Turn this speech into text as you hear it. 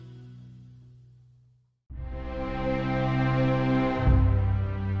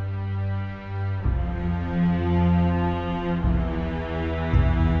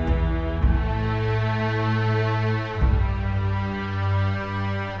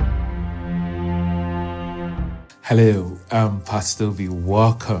Hello, I'm Pastor V.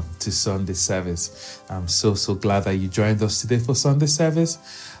 Welcome to Sunday service. I'm so glad that you joined us today for Sunday service.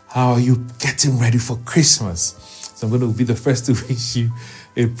 How are you getting ready for Christmas? So I'm going to be the first to wish you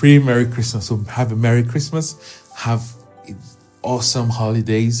a pre-Merry Christmas. So have a Merry Christmas. Have awesome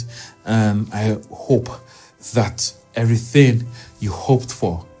holidays. And I hope that everything you hoped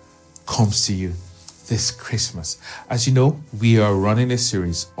for comes to you this Christmas. As you know, we are running a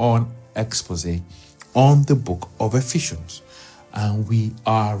series on Exposé on the book of Ephesians. And we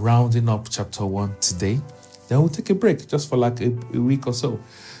are rounding up chapter 1 today. Then we'll take a break just for like a week or so.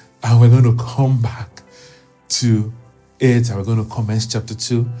 And we're going to come back to it. And we're going to commence chapter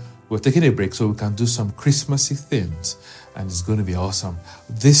 2. We're taking a break so we can do some Christmassy things. And it's going to be awesome.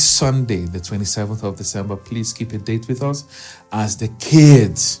 This Sunday, the 27th of December, please keep a date with us as the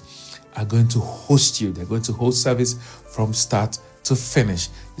kids are going to host you. They're going to host service from start to finish.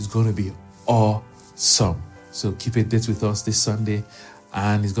 It's going to be awesome. So keep a date with us this Sunday,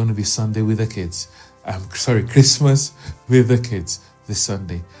 and it's going to be Sunday with the kids. Christmas with the kids this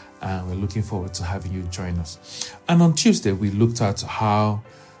Sunday, and we're looking forward to having you join us. And on Tuesday, we looked at how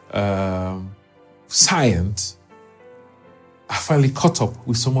science finally caught up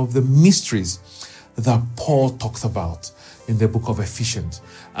with some of the mysteries that Paul talked about in the book of Ephesians.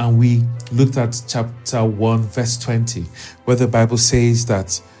 And we looked at chapter 1, verse 20, where the Bible says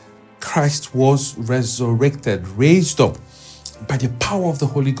that Christ was resurrected, raised up by the power of the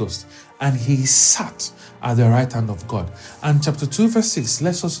Holy Ghost, and he sat at the right hand of God. And chapter 2, verse 6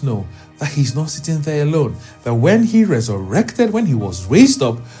 lets us know that he's not sitting there alone, that when he resurrected, when he was raised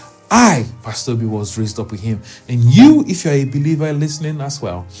up, I, Pastor B, was raised up with him. And you, if you're a believer listening as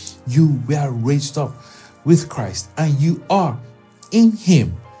well, you were raised up with Christ, and you are in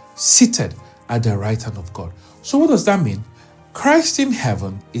him, seated at the right hand of God. So what does that mean? Christ in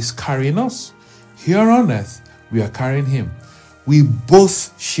heaven is carrying us. Here on earth, we are carrying him. We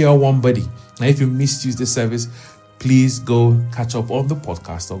both share one body. Now, if you missed Tuesday service, please go catch up on the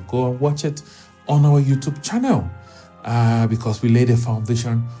podcast or go and watch it on our YouTube channel because we laid a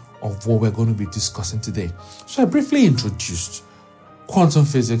foundation of what we're going to be discussing today. So I briefly introduced quantum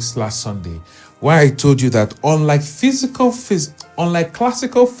physics last Sunday, where I told you that unlike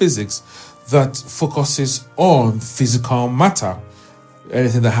classical physics that focuses on physical matter,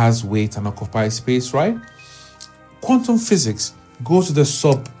 anything that has weight and occupies space, right? Quantum physics goes to the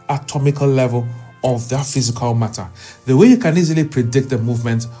subatomical level of that physical matter. The way you can easily predict the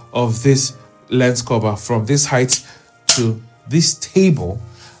movement of this lens cover from this height to this table,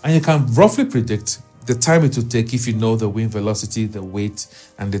 and you can roughly predict the time it will take if you know the wind velocity, the weight,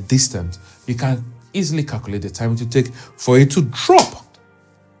 and the distance. You can easily calculate the time it will take for it to drop.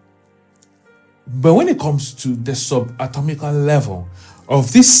 But when it comes to the subatomical level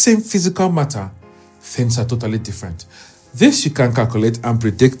of this same physical matter, things are totally different. This you can calculate and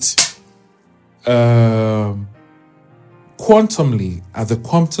predict quantumly at the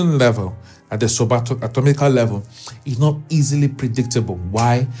quantum level, at the subatomical level, is not easily predictable.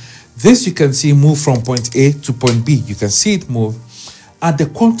 Why? This you can see move from point A to point B. You can see it move. At the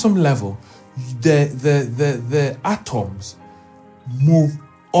quantum level, the atoms move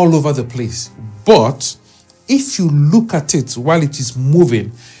all over the place. But if you look at it while it is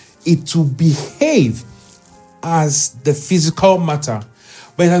moving, it will behave as the physical matter.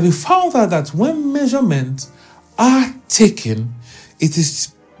 But it has been found out that when measurements are taken, it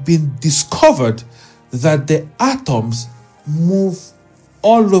has been discovered that the atoms move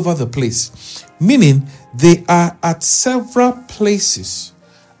all over the place, meaning they are at several places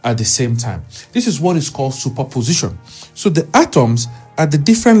at the same time. This is what is called superposition. So the atoms at the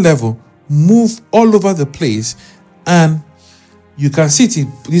different level move all over the place, and you can see it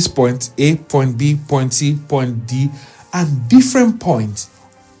at this point A, point B, point C, point D, and different points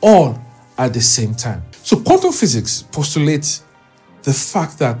all at the same time. So quantum physics postulates the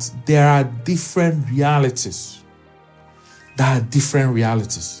fact that there are different realities.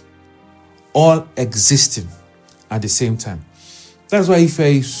 All existing at the same time. That's why if you're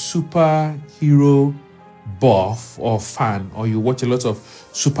a superhero buff or fan, or you watch a lot of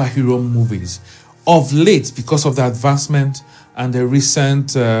superhero movies, of late, because of the advancement and the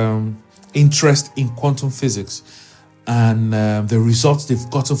recent interest in quantum physics and the results they've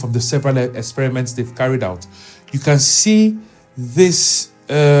gotten from the several experiments they've carried out, you can see this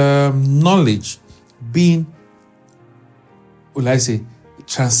knowledge being,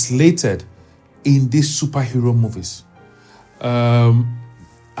 translated in these superhero movies.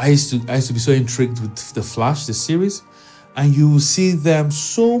 I used to be so intrigued with The Flash, the series, and you will see them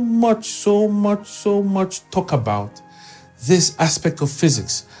so much talk about this aspect of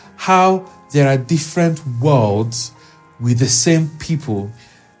physics, how there are different worlds with the same people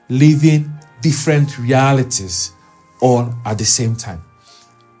living different realities all at the same time.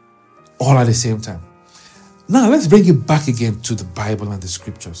 All at the same time. Now, let's bring it back again to the Bible and the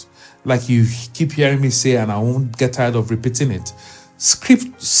scriptures. Like you keep hearing me say, and I won't get tired of repeating it.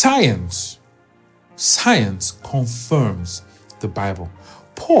 Science confirms the Bible.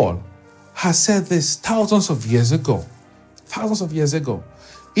 Paul has said this thousands of years ago.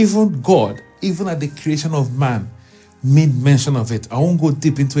 Even God, even at the creation of man, made mention of it. I won't go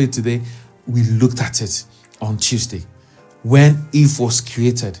deep into it today. We looked at it on Tuesday. When Eve was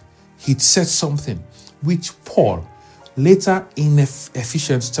created, he said something which Paul, later in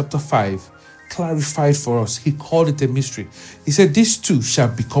Ephesians chapter 5, clarified for us. He called it a mystery. He said, these two shall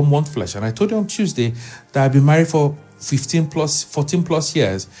become one flesh. And I told you on Tuesday that I've been married for 14 plus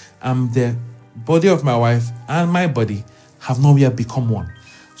years, and the body of my wife and my body have not yet become one.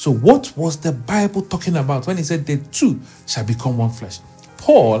 So what was the Bible talking about when he said the two shall become one flesh?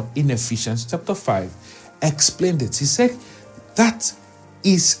 Paul in Ephesians chapter 5 explained it. He said that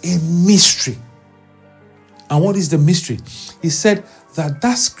is a mystery. And what is the mystery? He said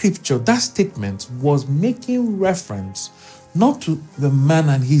that scripture, that statement was making reference not to the man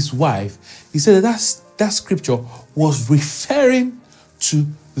and his wife. He said that scripture was referring to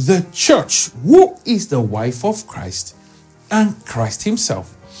the church, who is the wife of Christ and Christ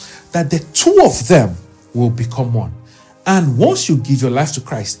himself. That the two of them will become one. And once you give your life to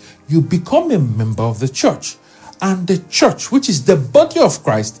Christ, you become a member of the church. And the church, which is the body of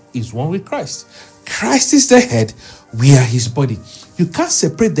Christ, is one with Christ. Christ is the head, we are his body. You can't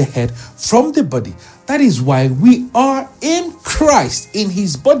separate the head from the body. That is why we are in Christ, in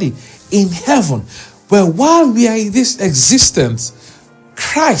his body, in heaven. But while we are in this existence,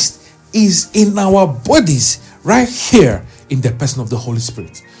 Christ is in our bodies right here in the person of the Holy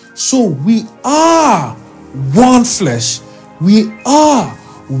Spirit. So we are one flesh, we are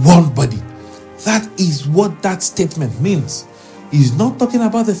one body. That is what that statement means. He's not talking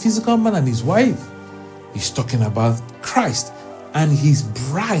about the physical man and his wife. He's talking about Christ and his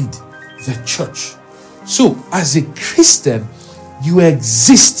bride, the church. So as a Christian, you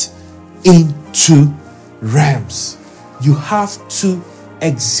exist in two realms. You have two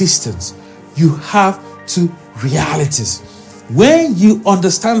existences. You have two realities. When you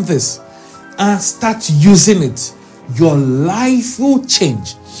understand this and start using it, your life will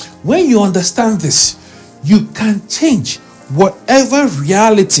change. When you understand this, you can change whatever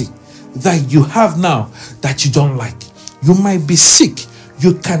reality that you have now that you don't like. You might be sick,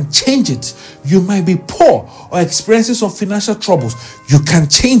 you can change it. You might be poor or experiencing some financial troubles, you can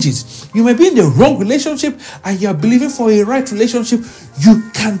change it. You may be in the wrong relationship and you're believing for a right relationship, you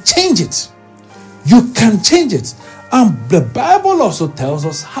can change it. You can change it. And the Bible also tells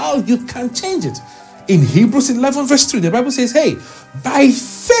us how you can change it. In Hebrews 11 verse 3, the Bible says, hey, by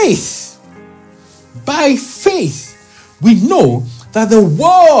faith, we know that the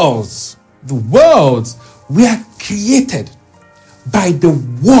worlds were created by the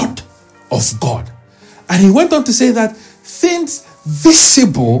word of God. And he went on to say that things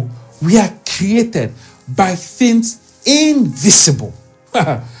visible were created by things invisible.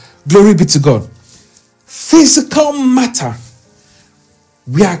 Glory be to God. Physical matter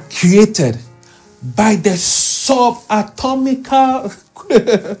were created by the subatomical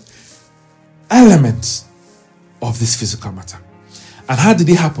elements of this physical matter. And how did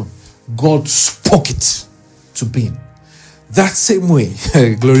it happen? God spoke it to being. That same way,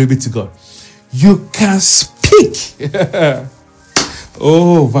 glory be to God, you can speak.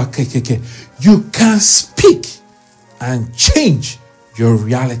 You can speak and change your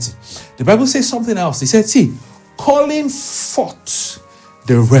reality. The Bible says something else. It said, see, calling forth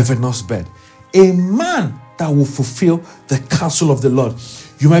the ravenous bird, a man that will fulfill the counsel of the Lord.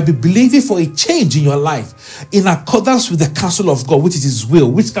 You might be believing for a change in your life in accordance with the counsel of God, which is his will,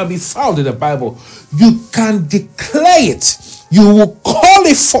 which can be found in the Bible. You can declare it. You will call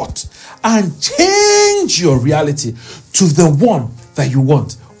it forth and change your reality to the one that you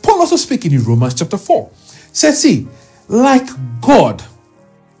want. Paul also speaking in Romans chapter 4 says, see, like God,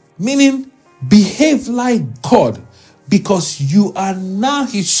 meaning behave like God, because you are now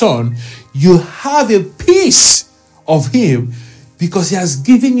his son, you have a piece of him because he has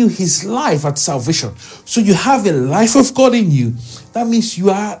given you his life at salvation. So you have a life of God in you. That means you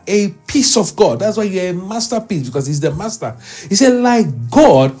are a piece of God. That's why you're a masterpiece, because he's the master. He said, like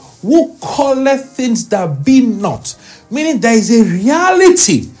God, who calleth things that be not. Meaning there is a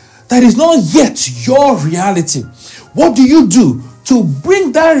reality that is not yet your reality. What do you do to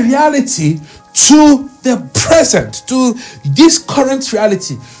bring that reality to the present, to this current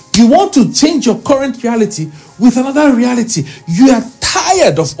reality. You want to change your current reality with another reality. You are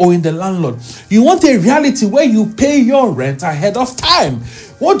tired of owing the landlord. You want a reality where you pay your rent ahead of time.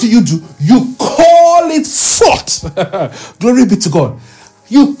 What do? You call it forth. Glory be to God.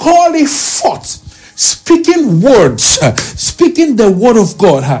 You call it forth. Speaking words, speaking the word of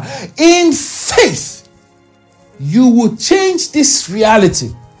God in faith. You will change this reality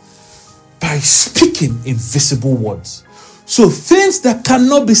by speaking invisible words. So things that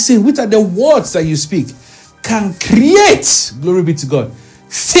cannot be seen, which are the words that you speak, can create, glory be to God,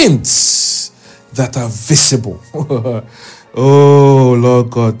 things that are visible. Oh,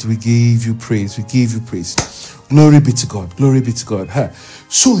 Lord God, we give you praise. We give you praise. Glory be to God. Glory be to God.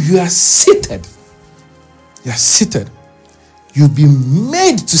 So you are seated. You are seated. You've been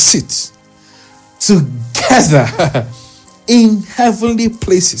made to sit together in heavenly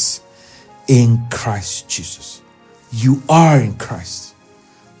places in Christ Jesus. You are in Christ.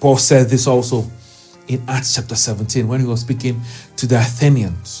 Paul said this also in Acts chapter 17 when he was speaking to the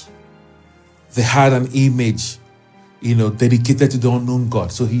Athenians. They had an image, dedicated to the unknown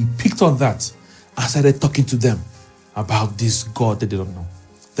God. So he picked on that and started talking to them about this God they didn't know.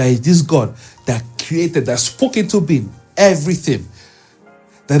 There is this God that created, that spoke into being everything.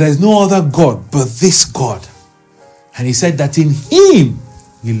 That there is no other God but this God. And he said that in him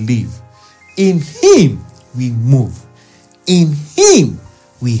we live. In him we move. In him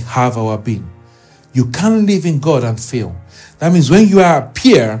we have our being. You can't live in God and fail. That means when you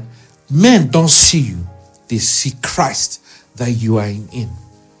appear, men don't see you. They see Christ that you are in.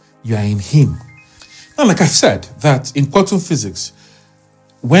 You are in him. Now, like I've said, that in quantum physics,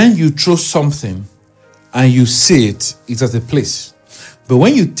 when you throw something and you see it, it's at a place. But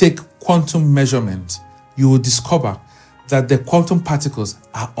when you take quantum measurement, you will discover that the quantum particles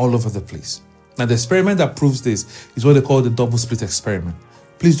are all over the place. Now, the experiment that proves this is what they call the double slit experiment.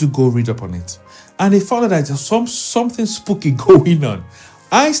 Please do go read up on it. And they found that there's something spooky going on.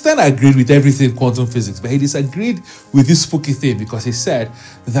 Einstein agreed with everything quantum physics, but he disagreed with this spooky thing because he said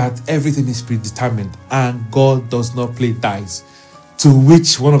that everything is predetermined and God does not play dice. To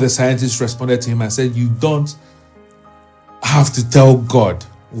which one of the scientists responded to him and said, you don't have to tell God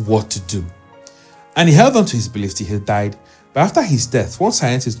what to do. And he held on to his belief till he died. But after his death, one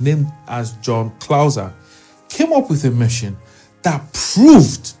scientist named as John Clauser came up with a machine that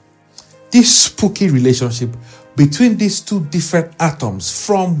proved this spooky relationship between these two different atoms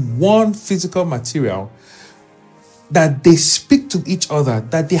from one physical material, that they speak to each other,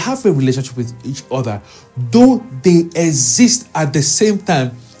 that they have a relationship with each other, though they exist at the same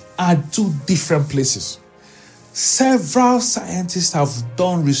time at two different places. Several scientists have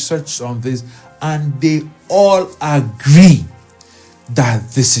done research on this and they all agree that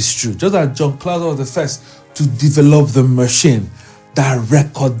this is true. Just that John Clauser was the first to develop the machine that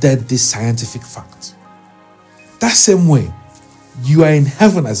recorded this scientific fact. That same way, you are in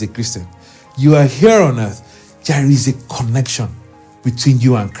heaven as a Christian. You are here on earth. There is a connection between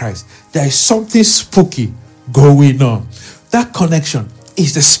you and Christ. There is something spooky going on. That connection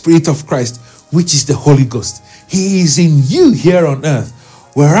is the Spirit of Christ, which is the Holy Ghost. He is in you here on earth,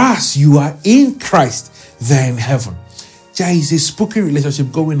 whereas you are in Christ there in heaven. There is a spooky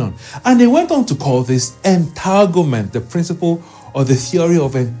relationship going on. And they went on to call this entanglement, the principle or the theory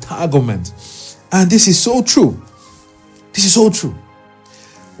of entanglement. And this is so true. This is so true.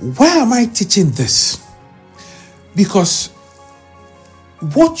 Why am I teaching this? Because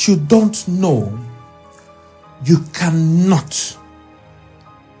what you don't know, you cannot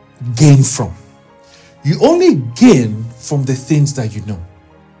gain from. You only gain from the things that you know.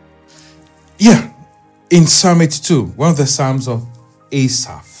 Yeah, in Psalm 82, one of the Psalms of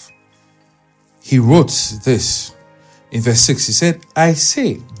Asaph, he wrote this in verse 6. He said, I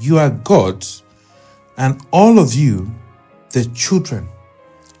say, you are gods, and all of you the children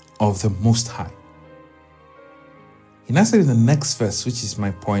of the Most High. He now said in the next verse, which is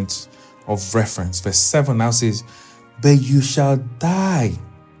my point of reference, verse 7 now says, but you shall die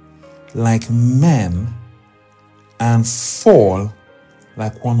like men and fall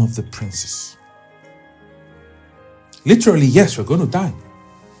like one of the princes. Literally, yes, we're going to die.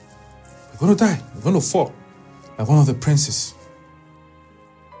 We're going to die. We're going to fall like one of the princes.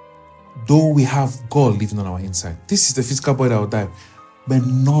 Though we have God living on our inside. This is the physical body that will die, but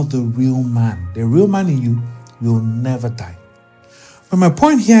not the real man. The real man in you will never die. But my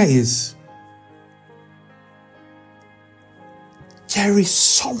point here is, there is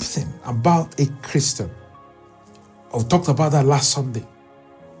something about a Christian. I talked about that last Sunday.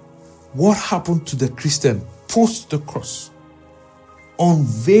 What happened to the Christian post the cross?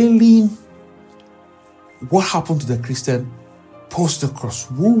 Unveiling what happened to the Christian post the cross,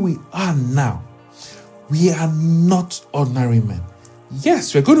 who we are now, we are not ordinary men.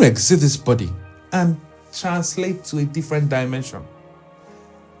 Yes, we're going to exit this body and translate to a different dimension.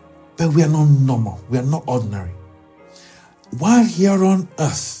 But we are not normal. We are not ordinary. While here on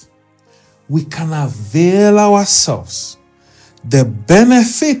earth, we can avail ourselves the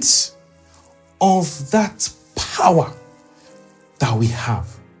benefits of that power that we have.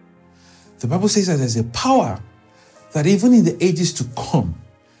 The Bible says that there's a power that even in the ages to come,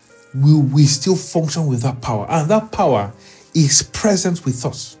 we still function with that power. And that power is present with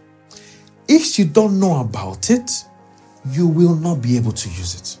us. If you don't know about it, you will not be able to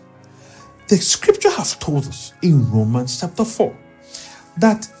use it. The scripture has told us in Romans chapter 4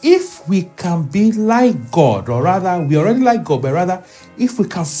 that if we can be like God, or rather, we are already like God, but rather, if we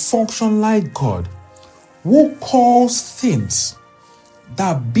can function like God, who calls things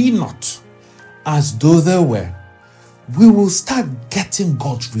that be not as though they were, we will start getting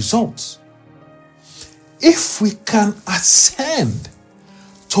God's results. If we can ascend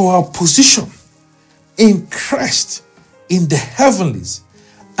to our position in Christ in the heavenlies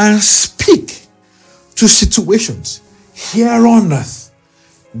and speak to situations here on earth,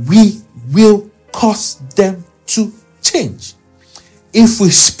 we will cause them to change. If we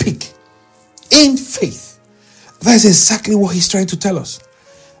speak in faith, that's exactly what he's trying to tell us.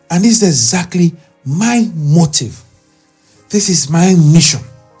 And this is exactly my motive. This is my mission,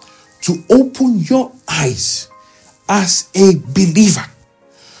 to open your eyes as a believer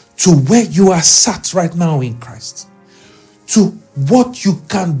to where you are sat right now in Christ, to what you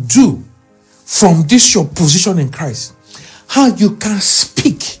can do from this your position in Christ, how you can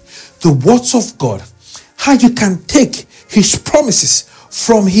speak the words of God, how you can take his promises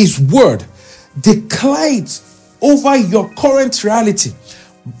from his word, declare it over your current reality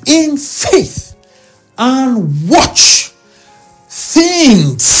in faith, and watch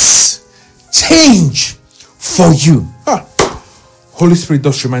things change for you. Holy Spirit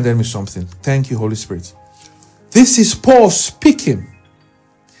just reminded me something. Thank you, Holy Spirit. This is Paul speaking.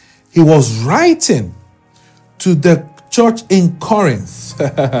 He was writing to the church in Corinth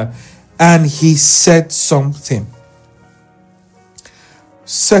and he said something.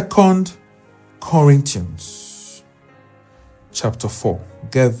 2 Corinthians chapter 4.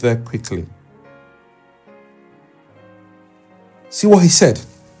 Get there quickly. See what he said.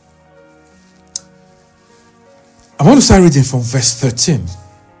 I want to start reading from verse 13. It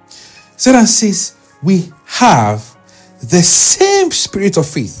said and says, we have the same spirit of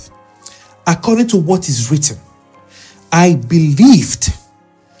faith, according to what is written. I believed,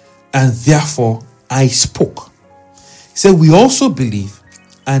 and therefore I spoke. He said, we also believe,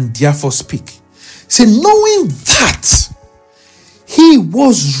 and therefore speak. He said, knowing that he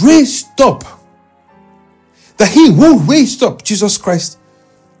was raised up, that he who raised up Jesus Christ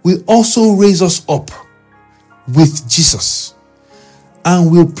will also raise us up with Jesus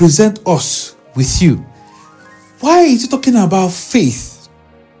and will present us with you. Why is he talking about faith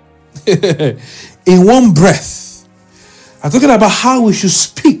in one breath? I'm talking about how we should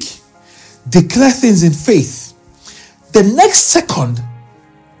speak, declare things in faith. The next second,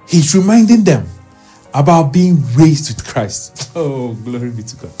 he's reminding them about being raised with Christ. Oh, glory be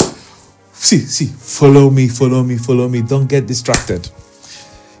to God. See, follow me. Don't get distracted.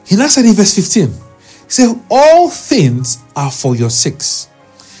 He now said in verse 15, he said, all things are for your sakes,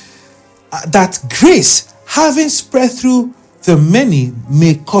 that grace, having spread through the many,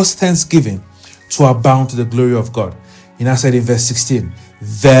 may cause thanksgiving to abound to the glory of God. He now said in verse 16,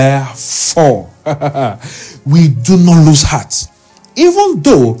 therefore, we do not lose heart, even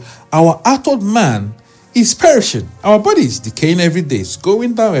though our outward man is perishing. Our body is decaying every day. It's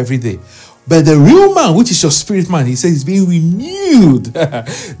going down every day. But the real man, which is your spirit man, he says, is being renewed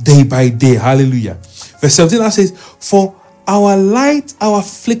day by day. Hallelujah. Verse 17 now says, for our light, our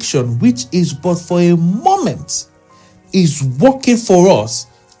affliction, which is but for a moment, is working for us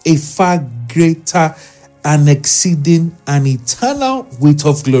a far greater and exceeding and eternal weight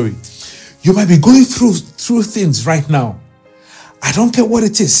of glory. You might be going through things right now. I don't care what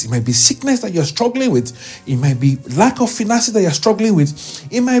it is. It might be sickness that you're struggling with. It might be lack of finances that you're struggling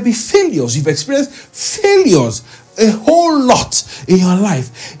with. It might be failures. You've experienced failures a whole lot in your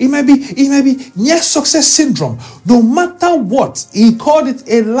life. It might be near success syndrome. No matter what, he called it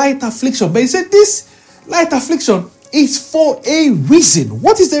a light affliction. But he said this light affliction is for a reason.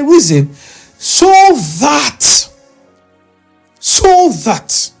 What is the reason? So that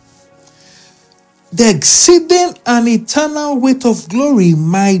the exceeding and eternal weight of glory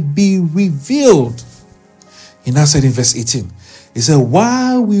might be revealed. He now said in verse 18, he said,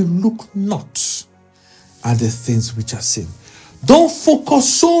 while we look not are the things which are seen. Don't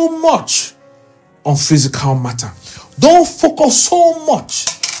focus so much on physical matter. Don't focus so much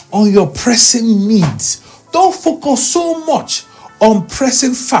on your pressing needs. Don't focus so much on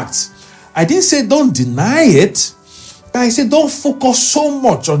pressing facts. I didn't say don't deny it, but I said don't focus so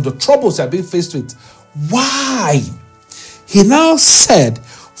much on the troubles you're being faced with. Why? He now said,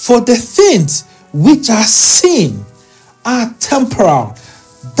 for the things which are seen are temporal.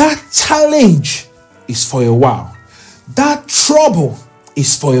 That challenge is for a while. That trouble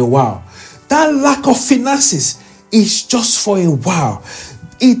is for a while. That lack of finances is just for a while.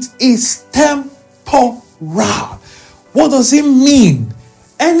 It is temporal. What does it mean?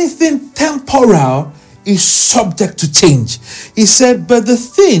 Anything temporal is subject to change. He said, but the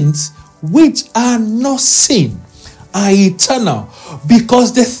things which are not seen are eternal,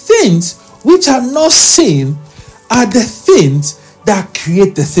 because the things which are not seen are the things that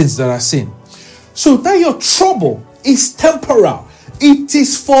create the things that are seen. So that your trouble is temporal. It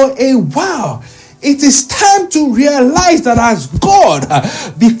is for a while. It is time to realize that as God,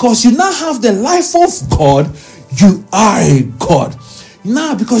 because you now have the life of God, you are a God.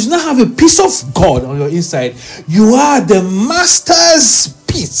 Now, because you now have a piece of God on your inside, you are the master's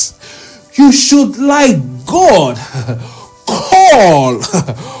piece. You should, like God, call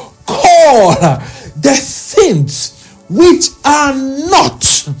the things which are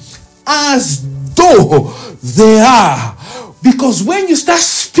not as though they are. Because when you start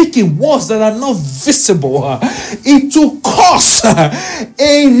speaking words that are not visible, it will cause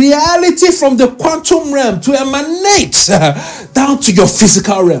a reality from the quantum realm to emanate down to your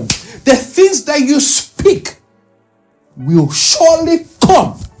physical realm. The things that you speak will surely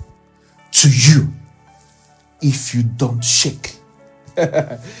come to you if you don't shake.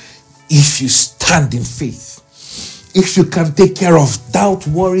 If you stand in faith. If you can take care of doubt,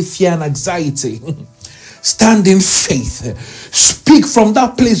 worry, fear, and anxiety. Stand in faith. Speak from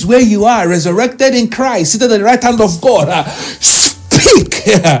that place where you are, resurrected in Christ, seated at the right hand of God. Speak,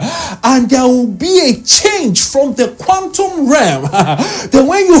 and there will be a change from the quantum realm. Then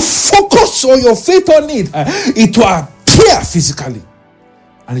when you focus on your faith on it, it will appear physically,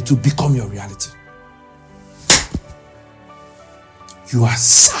 and it will become your reality. You are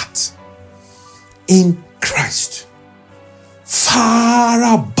sat in Christ,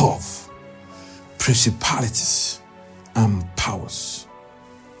 far above principalities and powers.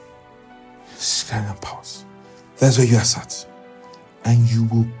 That's where you are sat. And you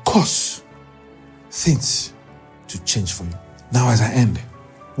will cause things to change for you. Now, as I end,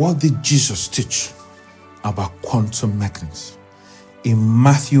 what did Jesus teach about quantum mechanics? In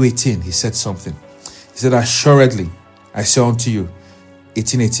Matthew 18, he said something. He said, assuredly, I say unto you,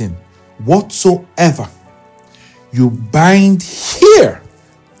 18:18, whatsoever you bind here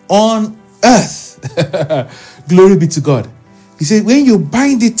on earth, glory be to God. He said, when you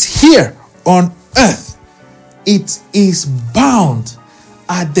bind it here on earth, it is bound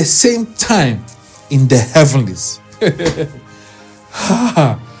at the same time in the heavenlies.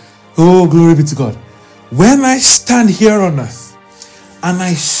 Oh, glory be to God. When I stand here on earth and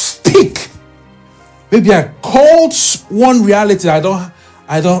I speak, maybe I called one reality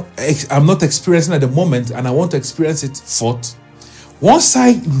I'm not experiencing at the moment, and I want to experience it forth. Once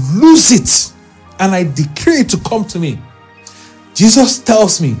I lose it and I decree it to come to me, Jesus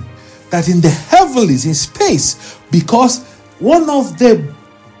tells me that in the heavenlies, in space, because one of the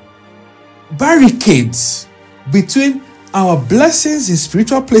barricades between our blessings in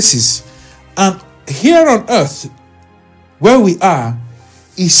spiritual places and here on earth where we are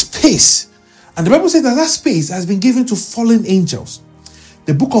is space. And the Bible says that space has been given to fallen angels.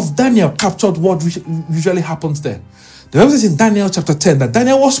 The book of Daniel captured what usually happens there. The Bible says in Daniel chapter 10 that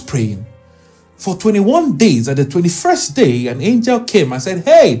Daniel was praying for 21 days. At the 21st day, an angel came and said,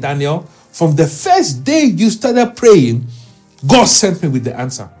 hey, Daniel, from the first day you started praying, God sent me with the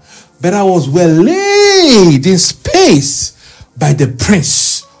answer. But I was well laid in space by the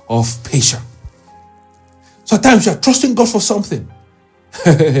prince of Persia. So at times you are trusting God for something.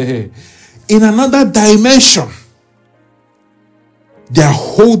 In another dimension, they are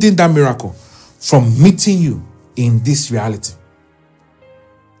holding that miracle from meeting you in this reality.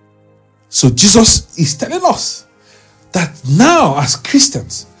 So Jesus is telling us that now as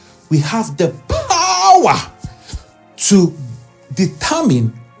Christians, we have the power to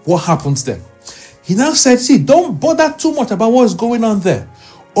determine what happens there. He now said, see, don't bother too much about what's going on there.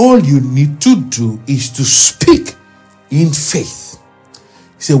 All you need to do is to speak in faith.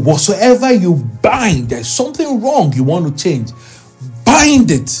 He said, whatsoever you bind, there's something wrong you want to change,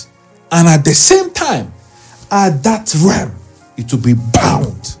 bind it. And at the same time, at that realm, it will be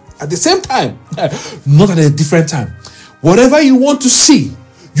bound at the same time, not at a different time. Whatever you want to see,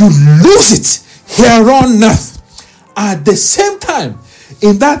 you lose it here on earth. At the same time,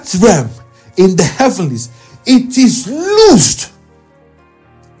 in that realm, in the heavenlies, it is loosed.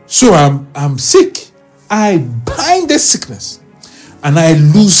 So I'm sick. I bind the sickness and I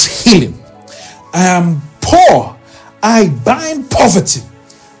lose healing. I am poor. I bind poverty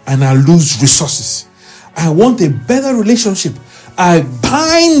and I lose resources. I want a better relationship. I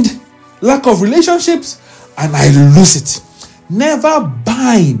bind lack of relationships and I lose it. Never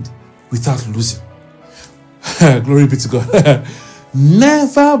bind without losing. Glory be to God.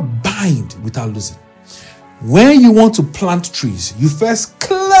 Never bind without losing. When you want to plant trees, you first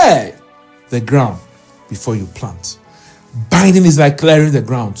clear the ground before you plant. Binding is like clearing the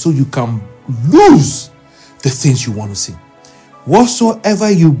ground so you can lose the things you want to see. Whatsoever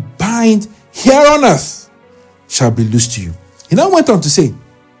you bind here on earth shall be loosed to you. He now went on to say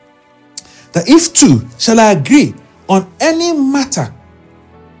that if two shall agree on any matter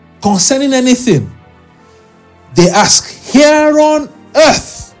concerning anything, they ask here on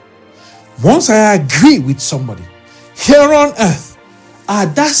earth. Once I agree with somebody here on earth,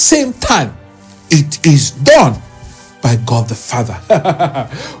 at that same time, it is done by God the Father.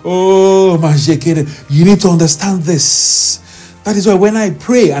 Oh, Majekere, you need to understand this. That is why when I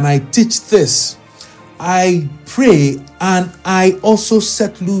pray and I teach this, I pray and I also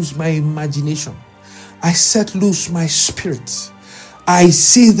set loose my imagination. I set loose my spirit. I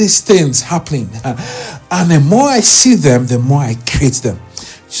see these things happening. And the more I see them, the more I create them.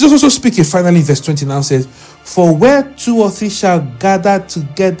 Jesus also speaking finally, verse 20 now says, for where two or three shall gather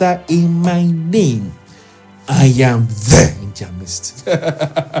together in my name, I am there in their midst.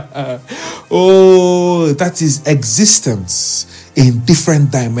 Oh, that is existence in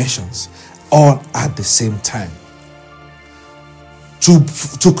different dimensions, all at the same time. Two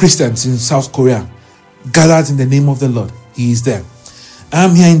Christians in South Korea gathered in the name of the Lord. He is there.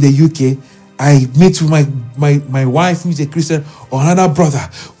 I'm here in the UK. I meet with my wife, who is a Christian, or another brother.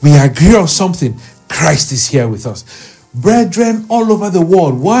 We agree on something. Christ is here with us. Brethren all over the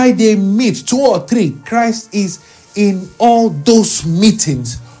world, why they meet, 2 or 3, Christ is in all those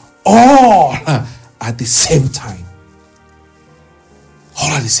meetings, all at the same time.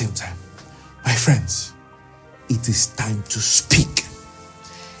 All at the same time. My friends, it is time to speak.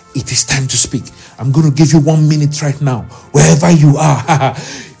 It is time to speak. I'm going to give you 1 minute right now, wherever you are.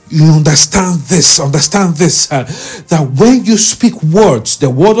 You understand this, that when you speak words, the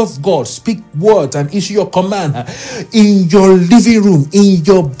word of God, speak words and issue your command in your living room, in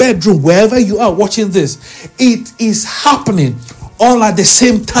your bedroom, wherever you are watching this, it is happening all at the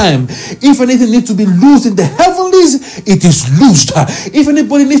same time. If anything needs to be loosed in the heavenlies, it is loosed. If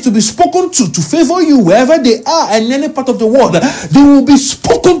anybody needs to be spoken to favor you wherever they are and in any part of the world, they will be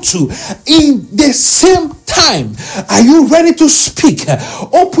spoken to in the same time. Are you ready to speak?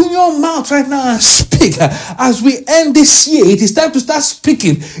 Open your mouth right now and speak. As we end this year, it is time to start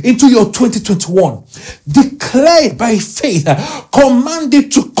speaking into your 2021. Declare it by faith. Command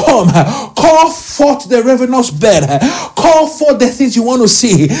it to come. Call forth the ravenous bed. Call forth the things you want to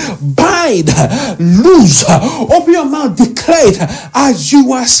see. Bind, loose. Open your mouth, declare it as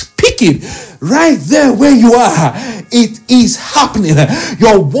you are speaking. Right there where you are, it is happening.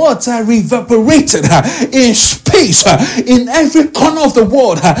 Your words are reverberated in space, in every corner of the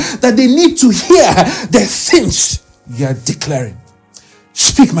world, that they need to hear the things you are declaring.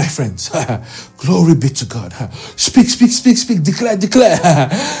 Speak, my friends. Glory be to God. Speak, declare.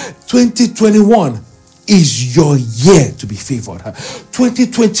 2021 is your year to be favored.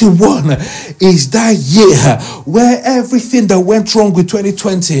 2021 is that year where everything that went wrong with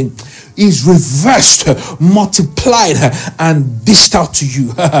 2020 is reversed, multiplied, and dished out to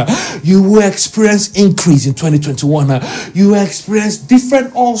you. You will experience increase in 2021. You will experience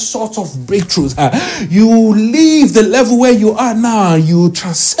different all sorts of breakthroughs. You will leave the level where you are now. You will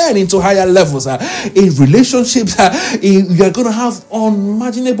transcend into higher levels. In relationships, you are going to have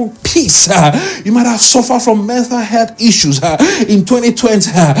unimaginable peace. You might have suffered from mental health issues in 2020,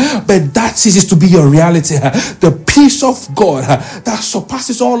 but that ceases to be your reality. The peace of God that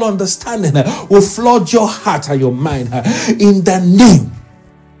surpasses all understanding will flood your heart and your mind in the name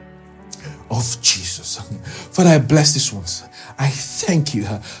of Jesus. Father, I bless these ones. I thank you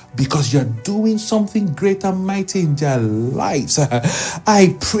because you're doing something great and mighty in their lives.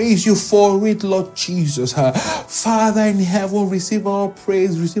 I praise you for it, Lord Jesus. Father in heaven, receive all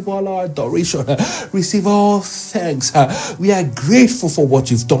praise, receive all our adoration, receive all thanks. We are grateful for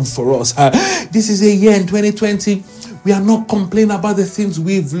what you've done for us. This is a year in 2020. We are not complaining about the things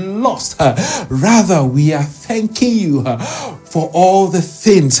we've lost. Rather, we are thanking you for all the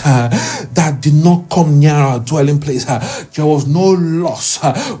things that did not come near our dwelling place. There was no loss.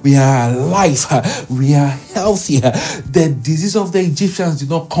 We are alive. We are healthy. The disease of the Egyptians did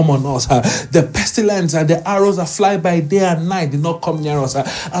not come on us. The pestilence and the arrows that fly by day and night did not come near us.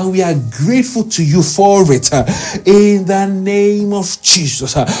 And we are grateful to you for it. In the name of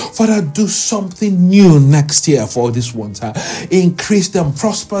Jesus. Father, do something new next year for these ones. Increase them,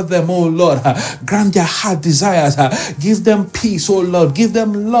 prosper them, oh Lord. Grant their heart desires. Give them peace, oh Lord. Give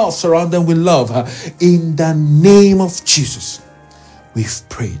them love. Surround them with love. In the name of Jesus, we've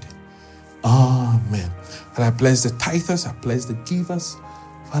prayed. Amen. Father, I bless the tithers. I bless the givers.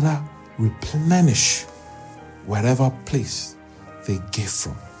 Father, replenish wherever place they give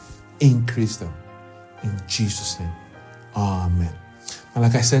from. Increase them. In Jesus' name. Amen. And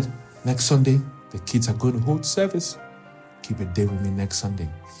like I said, next Sunday, the kids are going to hold service. Keep a day with me next Sunday.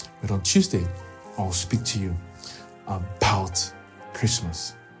 But on Tuesday, I'll speak to you about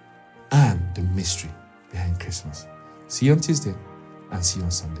Christmas and the mystery behind Christmas. See you on Tuesday and see you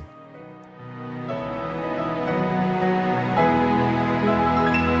on Sunday.